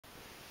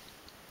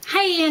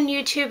Hi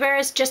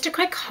YouTubers, just a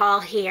quick haul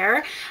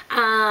here.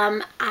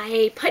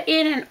 I put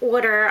in an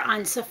order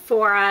on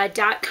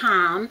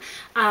Sephora.com.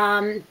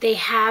 They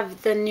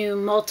have the new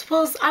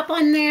multiples up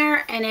on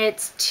there, and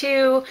it's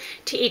 2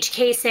 to each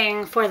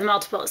casing for the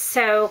multiples.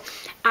 So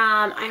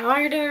I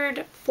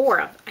ordered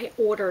 4 of, I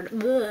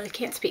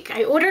can't speak.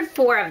 I ordered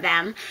 4 of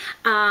them,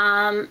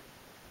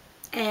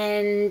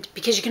 and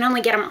because you can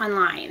only get them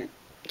online,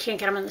 you can't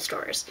get them in the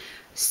stores.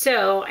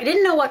 So I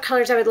didn't know what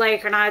colors I would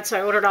like or not, so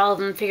I ordered all of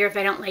them. Figure if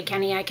I don't like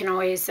any, I can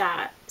always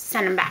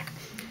send them back.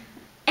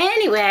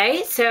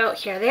 Anyway, so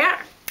here they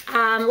are.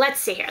 Let's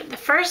see here. The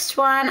first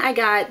one I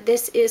got,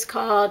 this is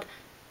called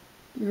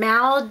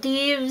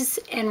Maldives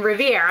and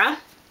Riviera.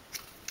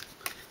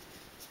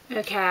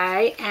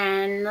 Okay,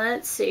 and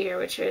let's see here,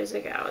 which way does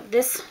it go?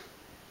 This,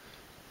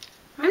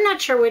 I'm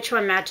not sure which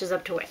one matches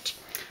up to which.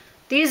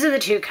 These are the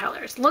 2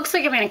 colors. Looks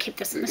like I'm going to keep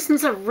this one. This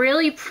one's a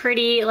really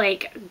pretty,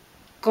 like,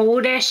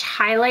 goldish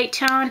highlight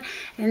tone,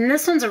 and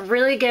this one's a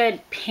really good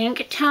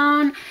pink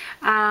tone.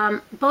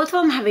 Both of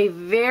them have a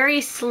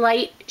very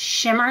slight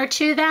shimmer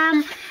to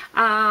them,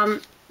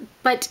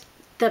 but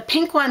the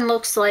pink one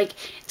looks like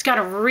it's got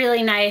a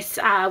really nice,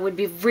 would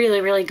be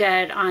really, really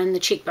good on the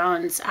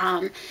cheekbones.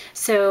 That's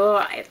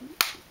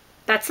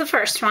the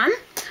first one.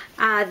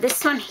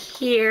 This one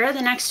here,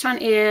 the next one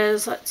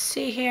is, let's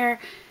see here,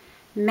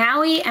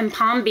 Maui and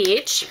Palm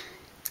Beach.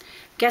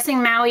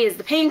 Guessing Maui is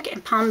the pink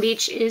and Palm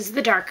Beach is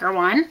the darker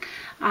one.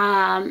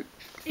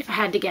 If I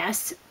had to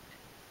guess,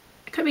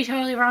 I could be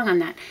totally wrong on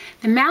that.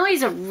 The Maui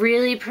is a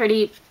really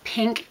pretty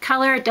pink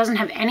color. It doesn't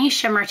have any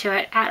shimmer to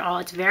it at all.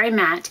 It's very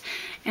matte.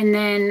 And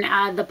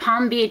then the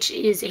Palm Beach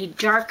is a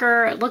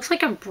darker, it looks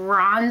like a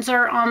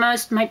bronzer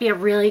almost, might be a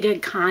really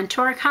good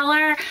contour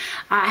color. It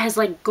has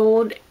like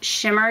gold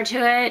shimmer to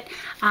it.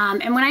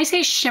 And when I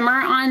say shimmer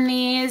on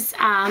these,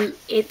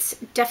 it's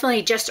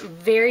definitely just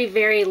very,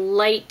 very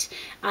light,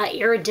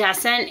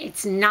 iridescent.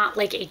 It's not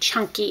like a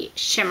chunky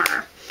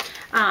shimmer.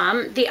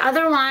 The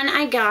other one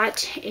I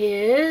got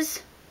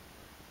is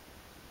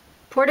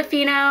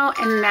Portofino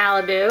and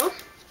Malibu.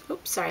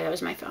 Oops, sorry, that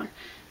was my phone.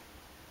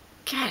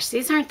 Gosh,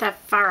 these aren't that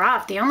far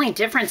off. The only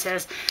difference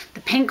is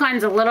the pink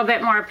one's a little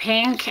bit more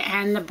pink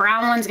and the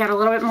brown one's got a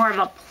little bit more of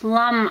a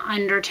plum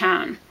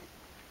undertone.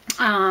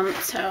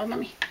 So let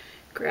me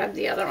grab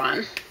the other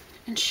one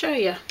and show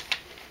you.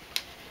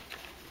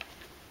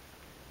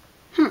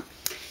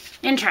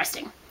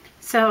 Interesting.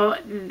 So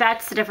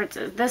that's the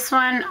differences. This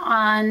one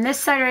on this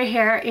side right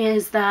here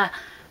is the,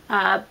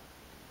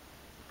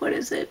 what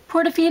is it?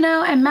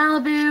 Portofino and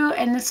Malibu,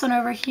 and this one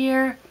over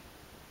here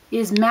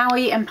is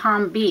Maui and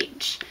Palm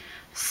Beach.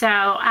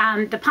 So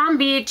the Palm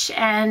Beach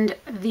and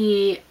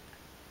the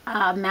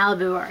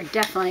Malibu are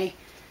definitely,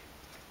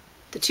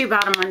 the 2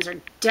 bottom ones are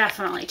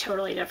definitely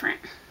totally different.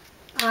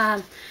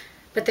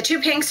 But the 2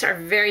 pinks are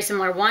very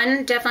similar.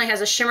 One definitely has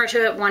a shimmer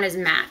to it, one is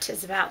matte.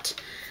 It's about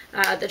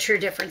the true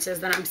differences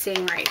that I'm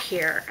seeing right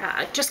here.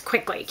 Just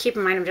quickly, keep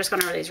in mind I'm just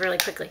going over these really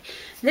quickly.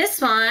 This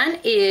one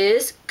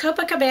is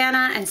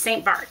Copacabana and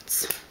St.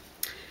 Barts.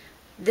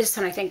 This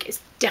one I think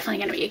is definitely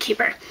going to be a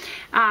keeper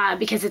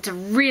because it's a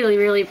really,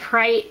 really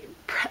bright,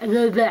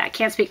 I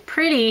can't speak,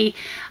 pretty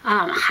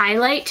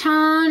highlight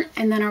tone,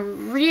 and then a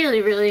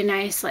really, really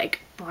nice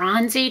like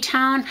bronzy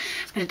tone,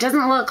 but it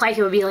doesn't look like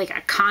it would be like a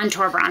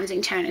contour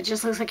bronzing tone. It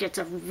just looks like it's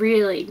a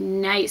really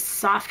nice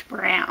soft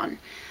brown.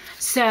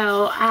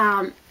 So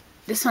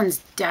this one's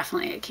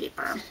definitely a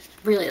keeper.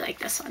 Really like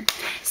this one.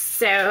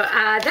 So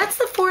that's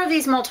the 4 of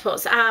these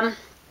multiples.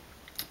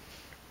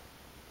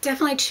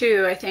 Definitely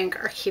 2 I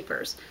think are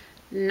keepers.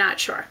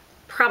 Not sure.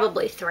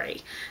 Probably 3.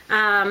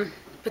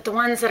 But the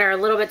ones that are a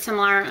little bit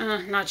similar,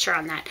 not sure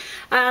on that.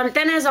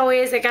 Then as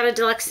always, I got a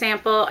deluxe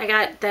sample. I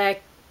got the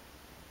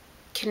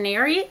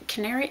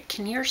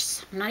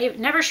Kinerase,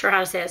 I'm never sure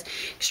how to say this.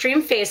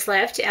 Extreme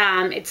Facelift.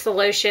 It's the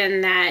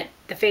lotion that,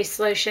 the face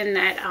lotion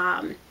that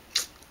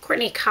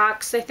Courtney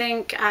Cox, I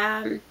think, is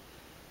a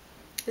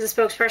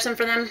spokesperson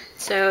for them.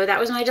 So that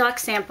was my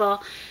deluxe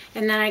sample.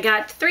 And then I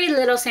got 3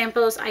 little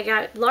samples. I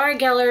got Laura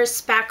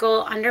Geller's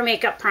Spackle Under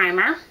Makeup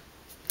Primer.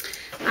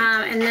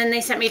 And then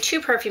they sent me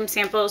 2 perfume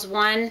samples.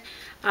 One,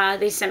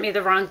 they sent me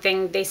the wrong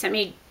thing. They sent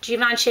me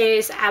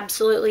Givenchy's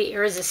Absolutely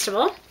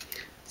Irresistible.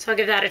 So I'll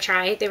give that a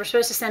try. They were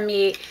supposed to send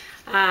me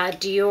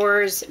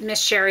Dior's Miss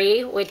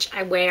Sherry, which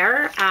I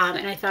wear.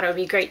 And I thought it would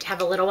be great to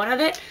have a little one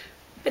of it.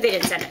 But they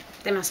didn't send it.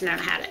 They must have known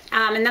I had it.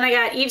 And then I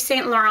got Yves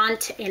Saint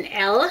Laurent in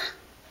Elle.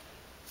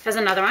 Has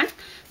another one.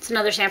 It's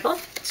another sample.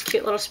 It's a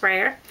cute little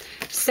sprayer.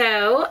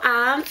 So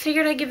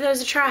figured I'd give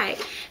those a try.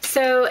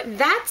 So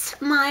that's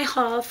my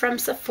haul from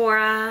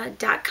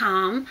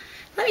Sephora.com.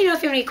 Let me know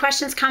if you have any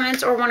questions,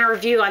 comments, or want a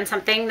review on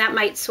something that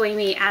might sway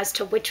me as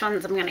to which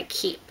ones I'm going to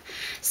keep.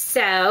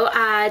 So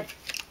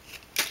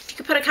you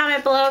can put a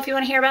comment below if you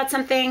want to hear about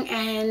something,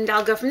 and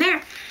I'll go from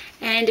there.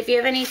 And if you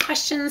have any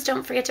questions,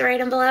 don't forget to write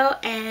them below,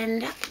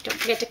 and don't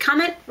forget to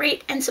comment,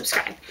 rate, and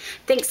subscribe.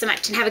 Thanks so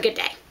much, and have a good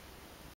day.